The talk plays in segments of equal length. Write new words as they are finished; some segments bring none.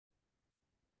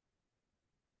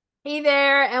Hey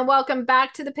there, and welcome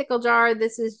back to the Pickle Jar.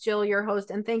 This is Jill, your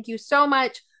host, and thank you so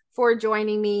much for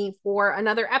joining me for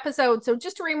another episode. So,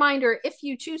 just a reminder, if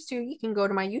you choose to, you can go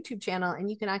to my YouTube channel and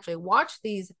you can actually watch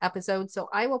these episodes. So,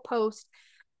 I will post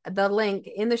the link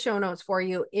in the show notes for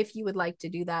you if you would like to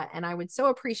do that. And I would so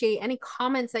appreciate any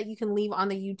comments that you can leave on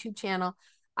the YouTube channel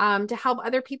to help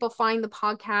other people find the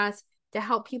podcast, to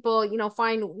help people,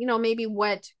 find, maybe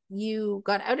what you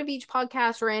got out of each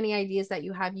podcast or any ideas that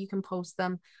you have, you can post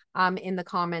them in the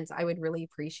comments. I would really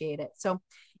appreciate it. So,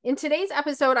 in today's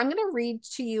episode, I'm going to read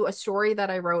to you a story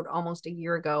that I wrote almost a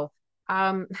year ago.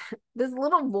 Um, this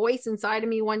little voice inside of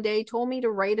me one day told me to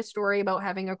write a story about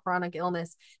having a chronic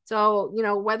illness. So,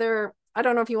 whether I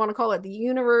don't know if you want to call it the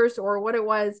universe or what it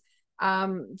was,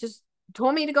 just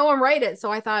told me to go and write it.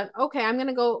 So I thought, okay, I'm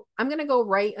gonna go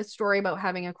write a story about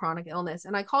having a chronic illness.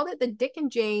 And I called it the Dick and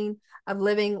Jane of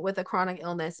living with a chronic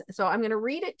illness. So I'm gonna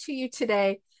read it to you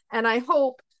today. And I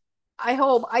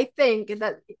think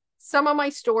that some of my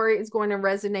story is going to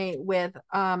resonate with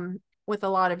a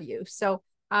lot of you. So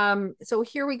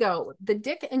here we go. The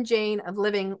Dick and Jane of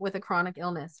living with a chronic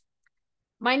illness.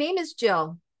 My name is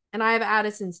Jill, and I have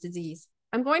Addison's disease.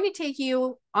 I'm going to take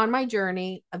you on my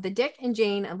journey of the Dick and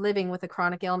Jane of living with a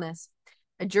chronic illness,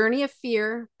 a journey of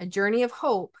fear, a journey of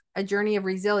hope, a journey of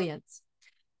resilience,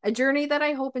 a journey that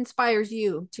I hope inspires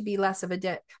you to be less of a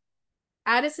dick.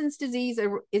 Addison's disease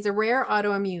is a rare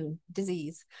autoimmune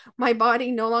disease. My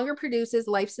body no longer produces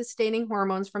life sustaining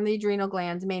hormones from the adrenal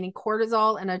glands, meaning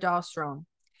cortisol and aldosterone.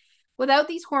 Without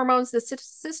these hormones, the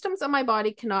systems of my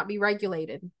body cannot be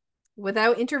regulated.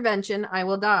 Without intervention, I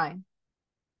will die.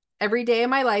 Every day of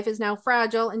my life is now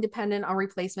fragile and dependent on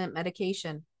replacement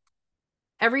medication.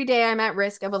 Every day I'm at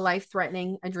risk of a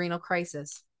life-threatening adrenal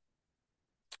crisis.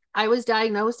 I was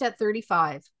diagnosed at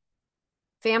 35.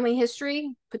 Family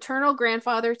history: paternal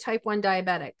grandfather, type 1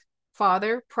 diabetic.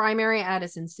 Father, primary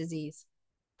Addison's disease.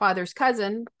 Father's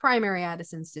cousin, primary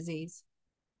Addison's disease.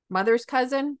 Mother's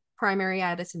cousin, primary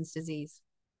Addison's disease.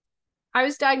 I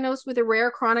was diagnosed with a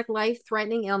rare chronic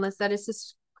life-threatening illness that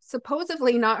is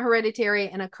supposedly not hereditary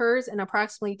and occurs in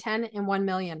approximately 10 in 1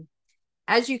 million.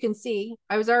 As you can see,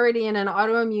 I was already in an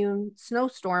autoimmune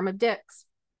snowstorm of dicks.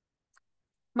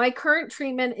 My current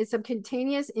treatment is a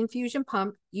subcutaneous infusion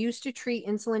pump used to treat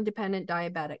insulin-dependent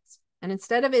diabetics. And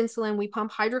instead of insulin, we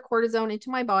pump hydrocortisone into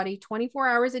my body 24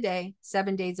 hours a day,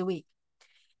 7 days a week.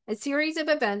 A series of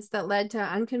events that led to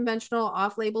unconventional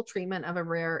off-label treatment of a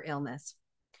rare illness.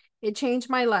 It changed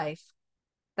my life.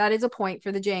 That is a point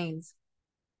for the Janes.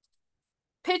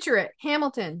 Picture it,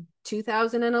 Hamilton,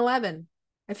 2011.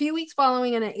 A few weeks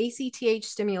following an ACTH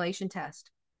stimulation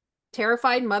test.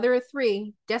 Terrified mother of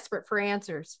 3, desperate for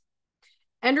answers.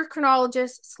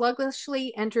 Endocrinologist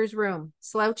sluggishly enters room,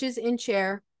 slouches in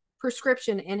chair,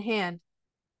 prescription in hand.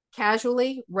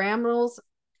 Casually rambles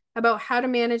about how to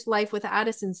manage life with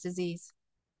Addison's disease.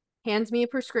 Hands me a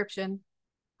prescription.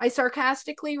 I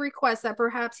sarcastically request that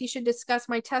perhaps he should discuss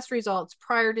my test results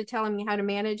prior to telling me how to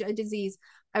manage a disease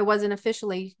I wasn't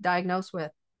officially diagnosed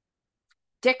with.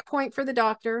 Dick point for the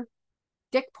doctor,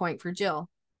 dick point for Jill.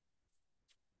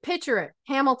 Picture it,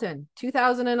 Hamilton,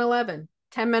 2011,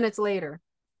 10 minutes later.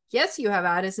 Yes, you have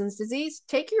Addison's disease.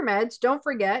 Take your meds. Don't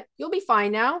forget. You'll be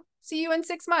fine now. See you in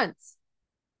 6 months.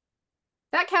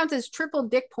 That counts as triple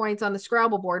dick points on the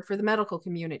Scrabble board for the medical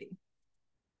community.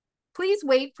 Please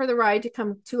wait for the ride to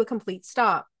come to a complete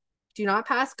stop. Do not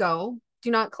pass go.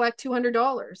 Do not collect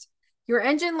 $200. Your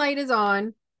engine light is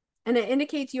on, and it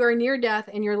indicates you are near death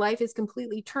and your life is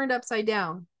completely turned upside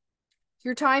down.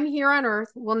 Your time here on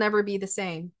Earth will never be the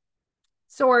same.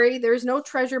 Sorry, there's no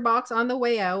treasure box on the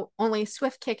way out, only a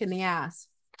swift kick in the ass.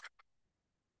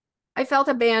 I felt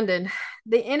abandoned.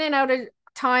 The in and out of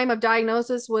time of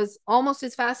diagnosis was almost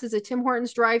as fast as a Tim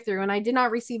Hortons drive-thru, and I did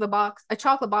not receive a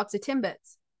chocolate box of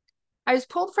Timbits. I was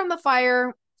pulled from the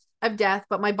fire of death,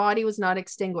 but my body was not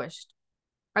extinguished.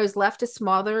 I was left to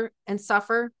smother and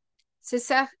suffer.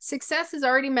 Success is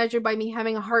already measured by me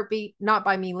having a heartbeat, not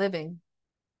by me living.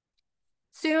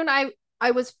 Soon I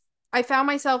found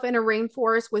myself in a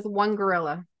rainforest with one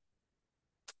gorilla,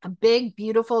 a big,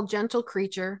 beautiful, gentle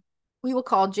creature we will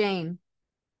call Jane.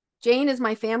 Jane is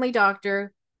my family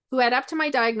doctor, who had up to my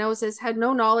diagnosis had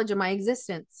no knowledge of my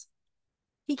existence.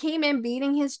 He came in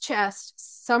beating his chest,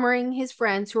 summoning his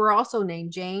friends who were also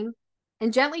named Jane,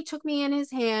 and gently took me in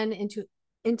his hand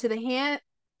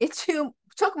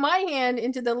took my hand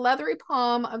into the leathery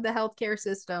palm of the healthcare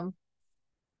system.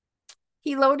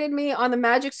 He loaded me on the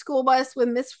magic school bus with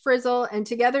Miss Frizzle, and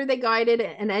together they guided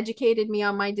and educated me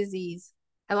on my disease,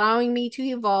 allowing me to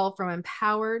evolve from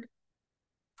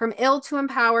ill to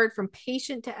empowered, from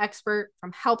patient to expert,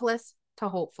 from helpless to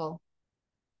hopeful.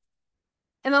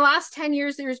 In the last 10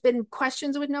 years, there's been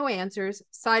questions with no answers,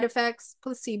 side effects,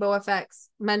 placebo effects,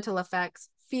 mental effects,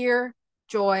 fear,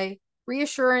 joy,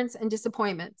 reassurance, and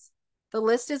disappointments. The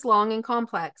list is long and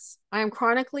complex. I am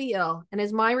chronically ill, and it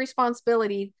is my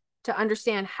responsibility to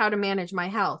understand how to manage my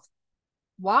health.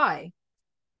 Why?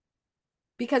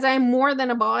 Because I am more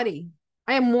than a body.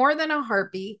 I am more than a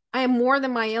heartbeat. I am more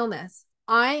than my illness.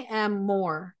 I am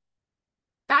more.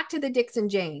 Back to the Dicks and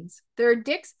Janes. There are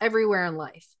dicks everywhere in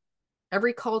life.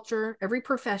 Every culture, every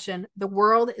profession, the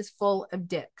world is full of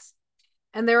dicks.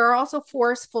 And there are also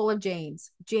forests full of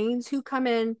Janes. Janes who come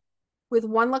in with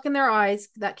one look in their eyes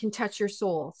that can touch your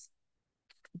souls.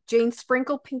 Janes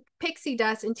sprinkle pixie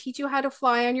dust and teach you how to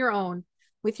fly on your own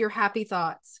with your happy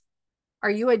thoughts.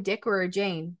 Are you a dick or a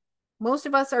Jane? Most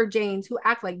of us are Janes who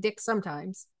act like dicks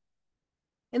sometimes.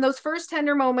 In those first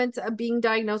tender moments of being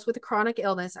diagnosed with a chronic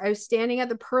illness, I was standing at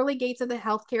the pearly gates of the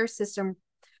healthcare system,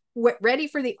 ready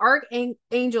for the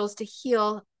archangels to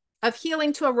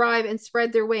healing to arrive and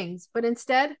spread their wings. But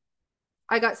instead,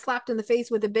 I got slapped in the face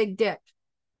with a big dick.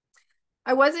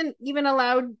 I wasn't even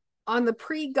allowed on the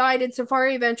pre-guided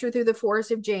safari adventure through the forest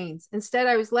of Janes. Instead,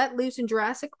 I was let loose in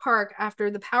Jurassic Park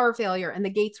after the power failure and the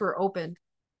gates were opened.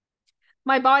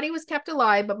 My body was kept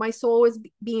alive, but my soul was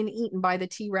being eaten by the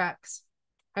T-Rex.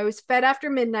 I was fed after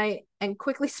midnight and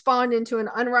quickly spawned into an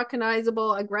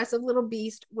unrecognizable, aggressive little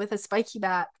beast with a spiky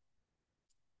back.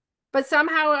 But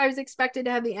somehow I was expected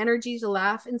to have the energy to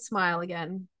laugh and smile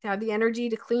again, to have the energy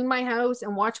to clean my house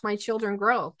and watch my children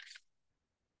grow.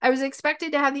 I was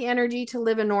expected to have the energy to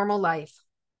live a normal life,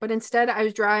 but instead I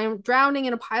was drowning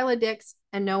in a pile of dicks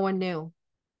and no one knew.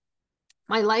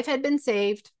 My life had been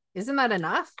saved. Isn't that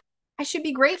enough? I should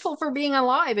be grateful for being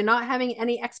alive and not having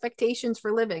any expectations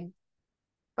for living.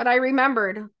 But I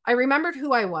remembered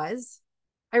who I was.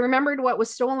 I remembered what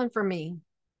was stolen from me.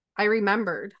 I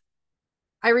remembered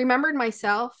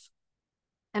myself,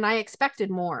 and I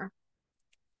expected more.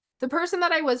 The person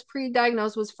that I was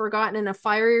pre-diagnosed was forgotten in a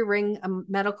fiery ring of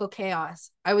medical chaos.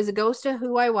 I was a ghost of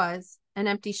who I was, an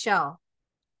empty shell.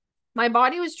 My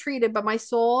body was treated, but my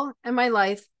soul and my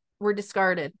life were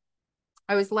discarded.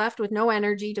 I was left with no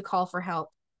energy to call for help.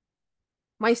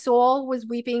 My soul was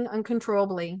weeping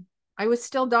uncontrollably. I was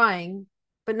still dying,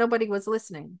 but nobody was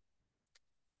listening.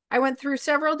 I went through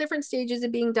several different stages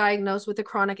of being diagnosed with a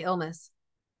chronic illness.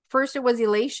 First, it was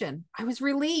elation. I was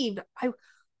relieved.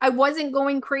 I wasn't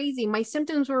going crazy. My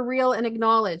symptoms were real and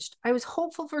acknowledged. I was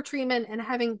hopeful for treatment and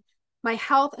having my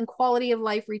health and quality of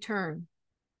life return.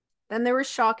 Then there was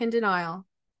shock and denial.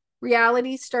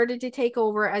 Reality started to take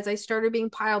over as I started being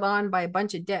piled on by a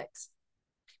bunch of dicks.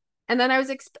 And then I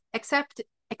was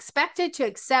expected to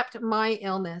accept my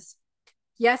illness.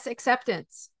 Yes,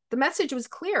 acceptance. The message was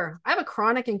clear. I have a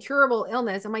chronic incurable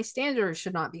illness and my standards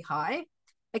should not be high.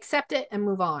 Accept it and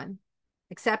move on.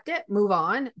 Accept it, move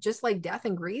on, just like death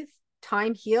and grief.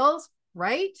 Time heals,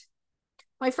 right?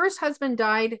 My first husband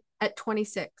died at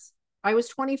 26. I was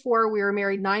 24. We were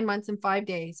married 9 months and 5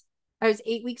 days. I was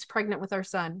 8 weeks pregnant with our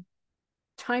son.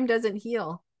 Time doesn't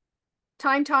heal.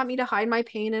 Time taught me to hide my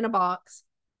pain in a box.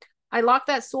 I locked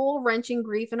that soul-wrenching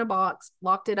grief in a box,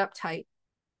 locked it up tight.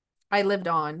 I lived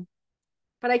on.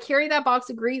 But I carry that box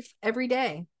of grief every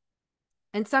day.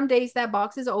 And some days that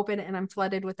box is open and I'm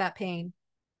flooded with that pain.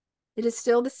 It is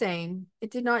still the same. It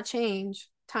did not change.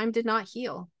 Time did not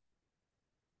heal.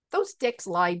 Those dicks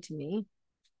lied to me.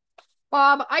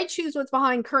 Bob, I choose what's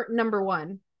behind curtain number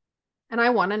 1. And I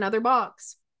want another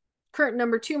box. Curtain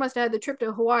number 2 must have had the trip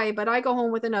to Hawaii, but I go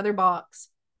home with another box.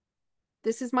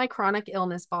 This is my chronic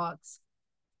illness box.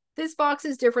 This box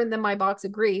is different than my box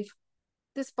of grief.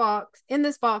 In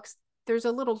this box, there's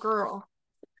a little girl.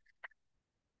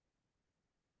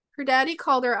 Her daddy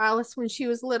called her Alice when she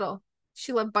was little.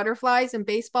 She loved butterflies and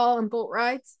baseball and boat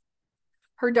rides.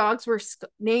 Her dogs'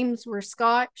 names were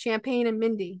Scott, Champagne, and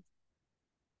Mindy.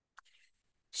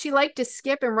 She liked to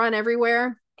skip and run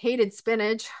everywhere, hated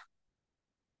spinach,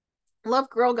 loved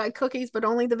Girl Guide cookies, but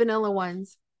only the vanilla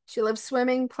ones. She loved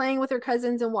swimming, playing with her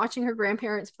cousins, and watching her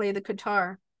grandparents play the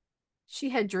guitar. She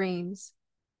had dreams.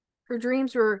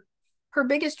 Her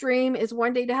biggest dream is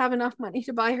one day to have enough money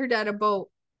to buy her dad a boat.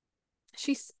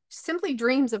 She simply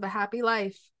dreams of a happy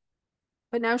life.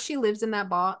 But now she lives in that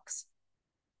box.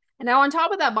 And now on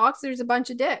top of that box, there's a bunch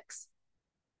of dicks.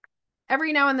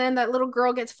 Every now and then, that little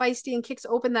girl gets feisty and kicks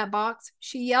open that box.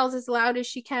 She yells as loud as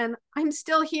she can, "I'm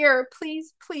still here.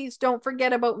 Please, please don't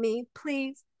forget about me.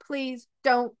 Please, please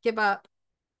don't give up."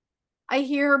 I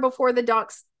hear her before the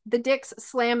dicks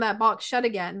slam that box shut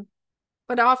again.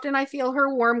 But often I feel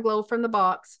her warm glow from the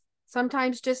box.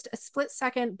 Sometimes just a split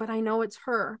second, but I know it's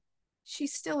her. She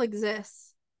still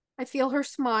exists. I feel her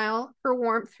smile, her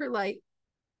warmth, her light.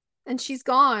 And she's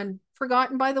gone,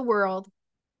 forgotten by the world,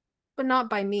 but not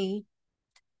by me.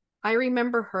 I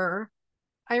remember her.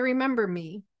 I remember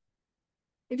me.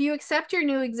 If you accept your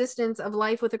new existence of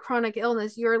life with a chronic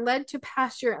illness, you are led to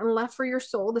pasture and left for your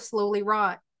soul to slowly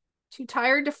rot. Too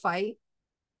tired to fight.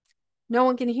 No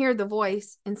one can hear the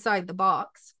voice inside the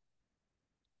box.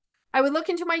 I would look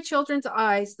into my children's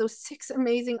eyes, those 6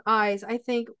 amazing eyes. I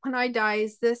think, when I die,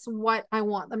 is this what I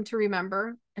want them to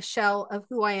remember? A shell of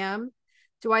who I am?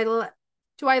 Do I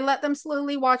let them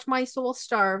slowly watch my soul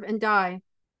starve and die?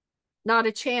 Not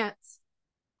a chance.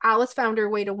 Alice found her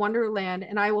way to Wonderland,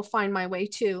 and I will find my way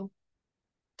too.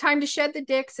 Time to shed the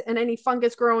dicks and any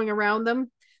fungus growing around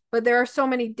them. But there are so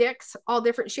many dicks, all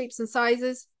different shapes and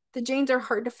sizes. The Janes are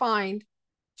hard to find.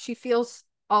 She feels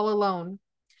all alone.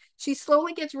 She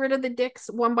slowly gets rid of the dicks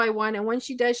one by one, and when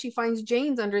she does, she finds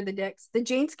Janes under the dicks. The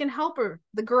Janes can help her.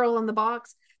 The girl in the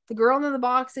box. The girl in the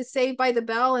box is saved by the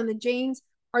bell, and the Janes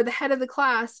are the head of the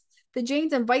class. The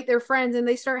Janes invite their friends, and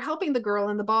they start helping the girl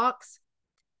in the box.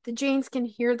 The Janes can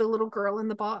hear the little girl in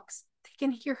the box. They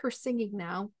can hear her singing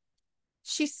now.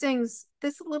 She sings,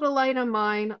 "This little light of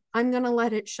mine, I'm going to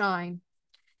let it shine."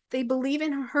 They believe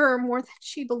in her more than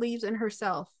she believes in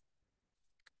herself.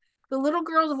 The little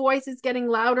girl's voice is getting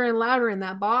louder and louder in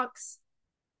that box.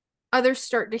 Others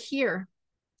start to hear.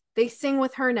 They sing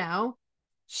with her now.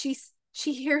 She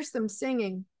hears them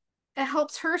singing. It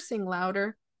helps her sing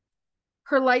louder.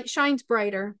 Her light shines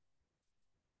brighter.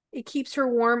 It keeps her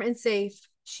warm and safe.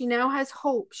 She now has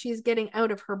hope she is getting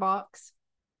out of her box.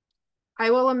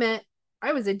 I will admit,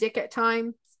 I was a dick at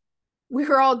times. We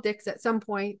were all dicks at some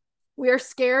point. We are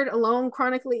scared, alone,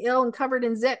 chronically ill, and covered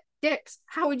in dicks.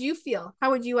 How would you feel?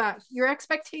 How would you act? Your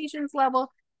expectations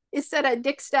level is set at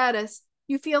dick status.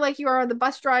 You feel like you are the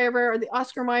bus driver or the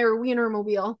Oscar Mayer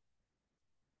Wienermobile.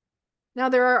 Now,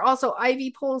 there are also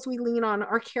IV poles we lean on,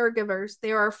 our caregivers.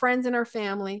 They are our friends and our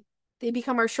family. They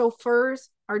become our chauffeurs,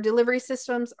 our delivery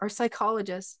systems, our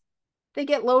psychologists. They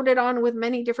get loaded on with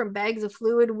many different bags of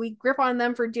fluid. We grip on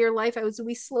them for dear life as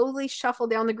we slowly shuffle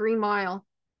down the Green Mile.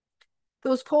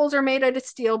 Those poles are made out of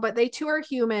steel, but they too are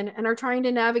human and are trying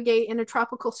to navigate in a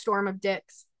tropical storm of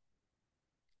dicks.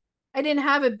 I didn't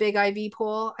have a big IV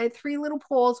pole. I had 3 little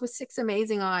poles with 6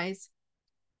 amazing eyes.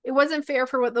 It wasn't fair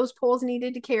for what those poles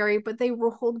needed to carry, but they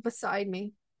rolled beside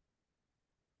me,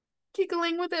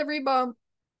 giggling with every bump,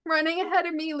 running ahead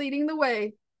of me, leading the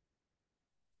way,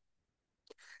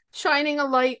 shining a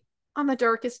light on the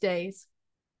darkest days.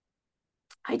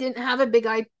 I didn't have a big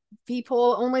IV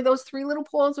pole, only those 3 little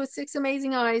poles with 6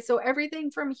 amazing eyes, so everything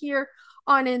from here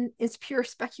on in is pure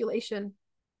speculation.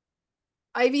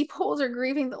 IV poles are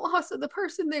grieving the loss of the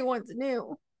person they once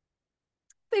knew.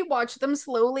 They watch them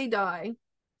slowly die,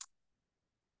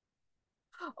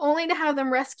 only to have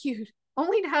them rescued,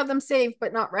 only to have them saved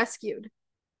but not rescued.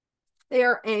 They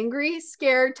are angry,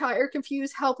 scared, tired,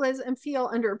 confused, helpless, and feel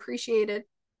underappreciated.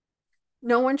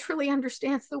 No one truly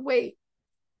understands the weight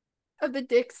of the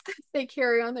dicks that they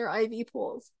carry on their IV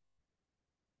poles.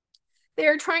 They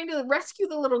are trying to rescue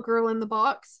the little girl in the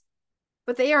box,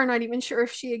 but they are not even sure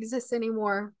if she exists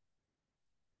anymore.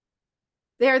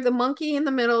 They are the monkey in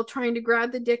the middle trying to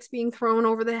grab the dicks being thrown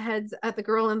over the heads at the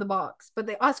girl in the box, but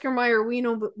the Oscar Mayer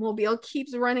Wienermobile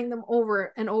keeps running them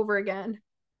over and over again.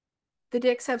 The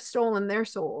dicks have stolen their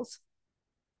souls.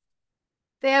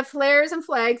 They have flares and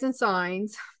flags and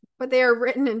signs, but they are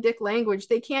written in dick language.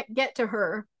 They can't get to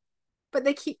her, but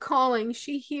they keep calling.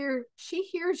 She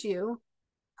hears you.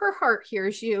 Her heart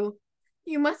hears you.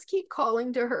 You must keep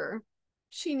calling to her.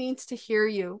 She needs to hear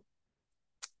you.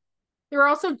 There are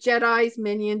also Jedis,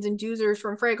 minions, and doozers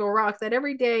from Fraggle Rock that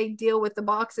every day deal with the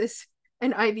boxes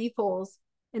and IV poles.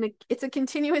 And it's a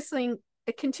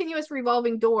continuous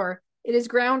revolving door. It is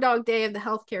Groundhog Day of the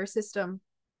healthcare system.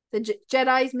 The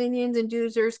Jedis, minions, and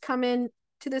doozers come in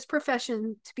to this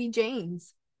profession to be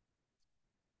Janes.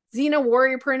 Xena,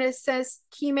 Warrior Princess,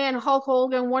 He-Man, Hulk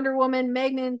Hogan, Wonder Woman,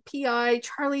 Magnum, P.I.,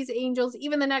 Charlie's Angels,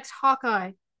 even the next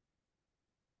Hawkeye.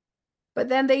 But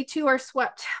then they too are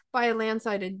swept by a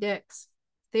landslide of dicks.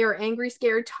 They are angry,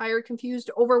 scared, tired,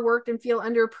 confused, overworked, and feel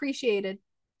underappreciated.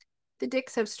 The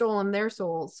dicks have stolen their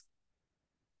souls.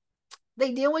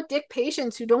 They deal with dick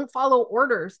patients who don't follow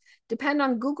orders, depend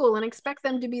on Google, and expect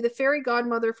them to be the fairy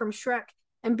godmother from Shrek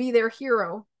and be their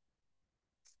hero.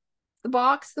 The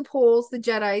box, the poles, the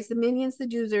Jedis, the minions, the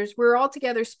doozers, we're all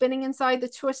together spinning inside the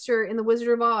twister in the Wizard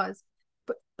of Oz.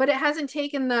 But it hasn't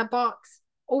taken that box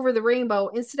over the rainbow.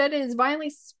 Instead, it is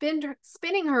violently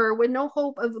spinning her with no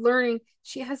hope of learning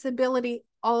she has the ability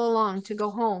all along to go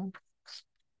home.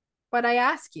 But I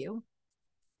ask you,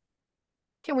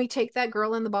 can we take that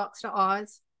girl in the box to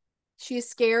Oz? She is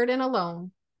scared and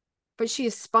alone, but she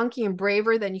is spunky and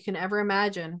braver than you can ever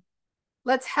imagine.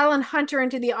 Let's Helen hunt her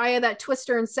into the eye of that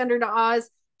twister and send her to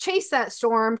Oz. Chase that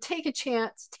storm. Take a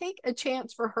chance. Take a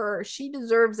chance for her. She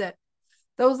deserves it.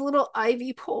 Those little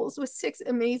ivy poles with 6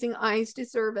 amazing eyes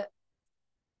deserve it.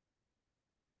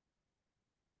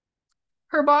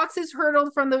 Her box is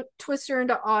hurtled from the twister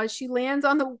into Oz. She lands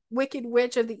on the Wicked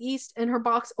Witch of the East, and her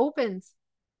box opens.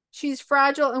 She's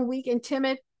fragile and weak and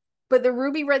timid, but the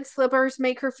ruby red slippers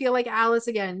make her feel like Alice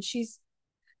again.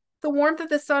 The warmth of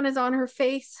the sun is on her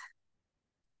face,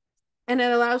 and it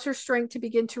allows her strength to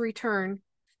begin to return.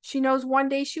 She knows one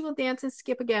day she will dance and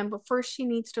skip again, but first she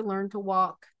needs to learn to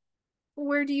walk. Well,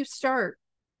 where do you start?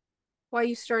 Why,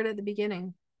 you start at the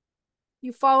beginning.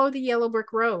 You follow the yellow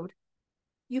brick road.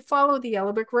 You follow the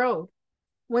yellow brick road.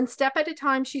 One step at a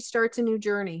time, she starts a new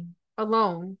journey,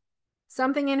 alone.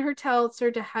 Something in her tells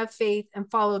her to have faith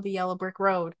and follow the yellow brick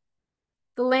road.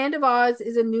 The land of Oz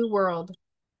is a new world,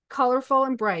 colorful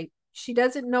and bright. She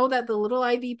doesn't know that the little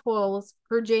ivy poles,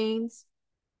 her Janes,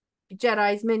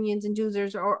 Jedis, minions, and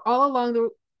doozers are all along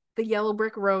the yellow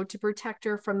brick road to protect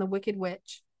her from the Wicked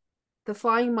Witch, the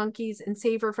flying monkeys, and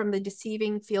save her from the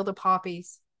deceiving field of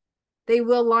poppies. They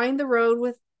will line the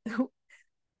road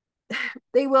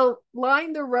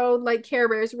like Care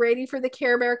Bears, ready for the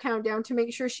Care Bear countdown to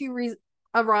make sure she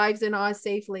arrives in Oz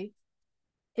safely.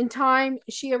 In time,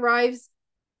 she arrives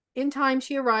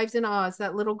in Oz,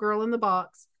 that little girl in the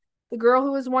box, the girl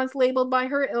who was once labeled by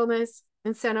her illness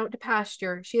and sent out to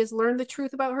pasture. She has learned the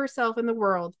truth about herself and the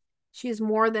world. She is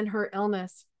more than her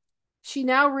illness. She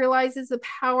now realizes the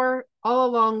power all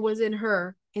along was in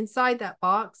her, inside that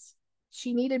box.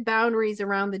 She needed boundaries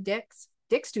around the Dicks.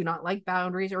 Dicks do not like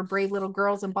boundaries or brave little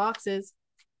girls in boxes.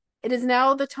 It is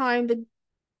now the time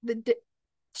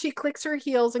she clicks her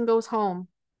heels and goes home.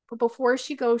 But before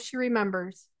she goes, she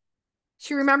remembers.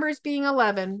 She remembers being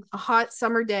 11, a hot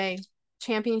summer day,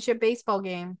 championship baseball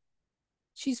game.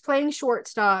 She's playing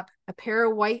shortstop, a pair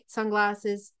of white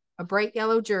sunglasses, a bright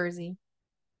yellow jersey.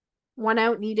 1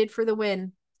 out needed for the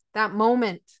win. That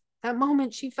moment,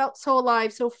 she felt so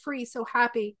alive, so free, so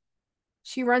happy.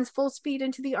 She runs full speed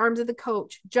into the arms of the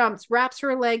coach, jumps, wraps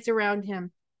her legs around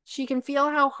him. She can feel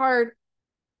how hard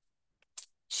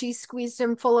she squeezed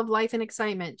him, full of life and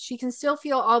excitement. She can still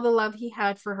feel all the love he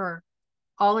had for her,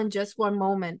 all in just one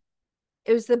moment.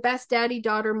 It was the best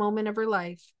daddy-daughter moment of her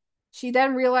life. She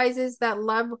then realizes that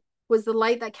love was the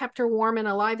light that kept her warm and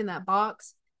alive in that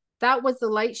box. That was the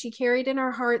light she carried in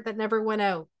her heart that never went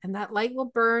out, and that light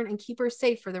will burn and keep her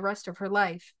safe for the rest of her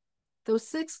life. Those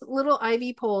 6 little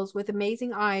ivy poles with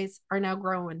amazing eyes are now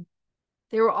growing.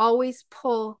 They will always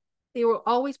pull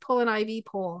an ivy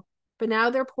pole, but now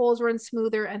their poles run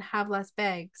smoother and have less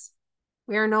bags.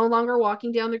 We are no longer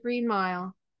walking down the Green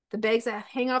Mile. The bags that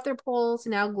hang off their poles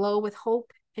now glow with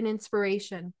hope and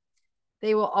inspiration.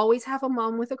 They will always have a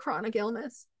mom with a chronic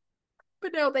illness,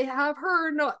 but now they have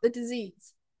her, not the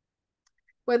disease.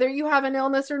 Whether you have an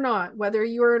illness or not, whether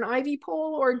you are an ivy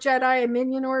pole or a Jedi, a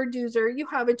minion or a doozer, you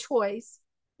have a choice.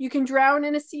 You can drown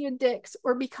in a sea of dicks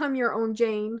or become your own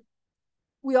Jane.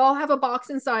 We all have a box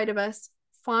inside of us.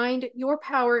 Find your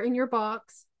power in your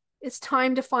box. It's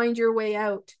time to find your way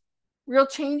out. Real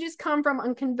changes come from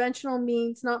unconventional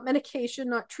means, not medication,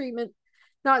 not treatment,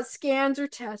 not scans or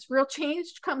tests. Real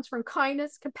change comes from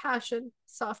kindness, compassion,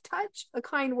 soft touch, a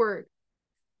kind word.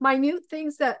 Minute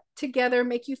things that together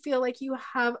make you feel like you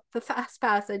have the fast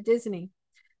pass at Disney.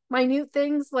 Minute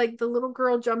things like the little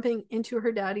girl jumping into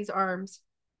her daddy's arms.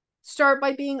 Start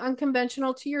by being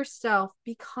unconventional to yourself.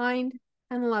 Be kind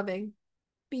and loving.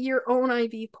 Be your own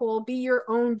ivy pole. Be your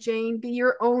own Jane. Be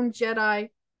your own Jedi.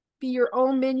 Be your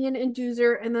own minion and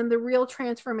doozer, and then the real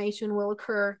transformation will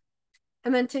occur.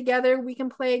 And then together we can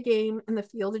play a game in the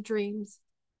field of dreams.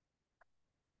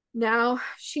 Now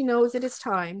she knows it is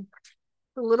time.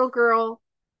 The little girl,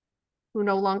 who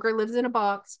no longer lives in a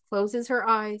box, closes her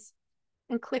eyes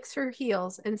and clicks her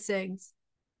heels and sings,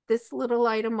 "This little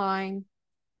light of mine,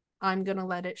 I'm gonna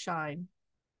let it shine."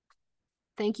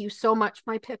 Thank you so much,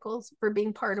 my pickles, for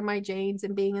being part of my Janes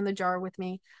and being in the jar with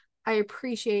me. I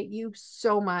appreciate you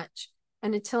so much.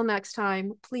 And until next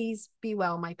time, please be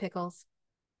well, my pickles.